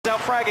out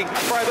fragging.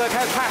 Freiburg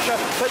has Pasha,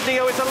 but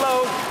Neo is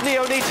alone.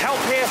 Neo needs help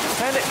here,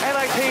 and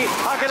NiP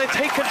are going to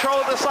take control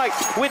of the site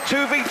with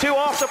 2v2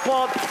 after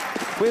plant,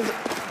 with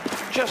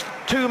just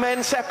 2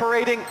 men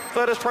separating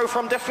Virtus.pro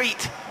from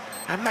defeat.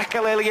 And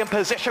Maikelele in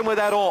position with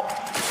that AWP.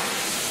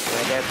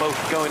 Where they're both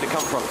going to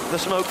come from. The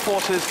smoke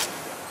forces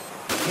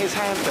his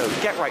hand though.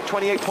 Get right,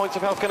 28 points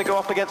of health going to go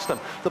up against them.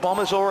 The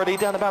bomber's already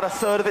done about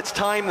 1/3 of its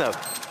time though.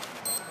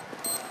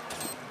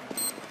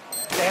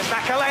 There's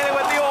Maikelele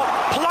with the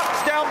AWP,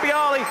 plucks down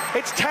Bialy.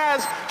 It's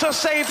Taz to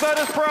save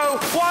Virtus.pro.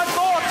 One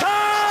more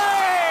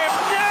time!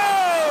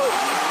 No!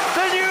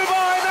 The new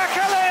boy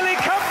Maikelele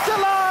comes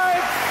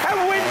alive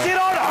and wins it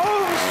on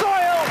home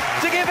soil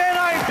to give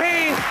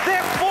NiP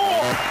their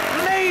 4th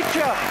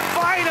major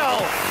final.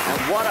 And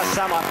what a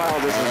semi-final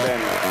this has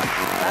been.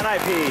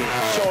 NiP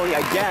showing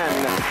again.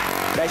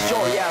 They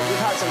show, yeah, we've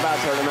had some bad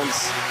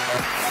tournaments.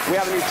 We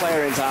have a new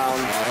player in town,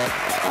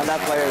 and that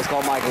player is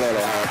called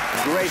Maikelele.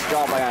 Great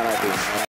job by NiP.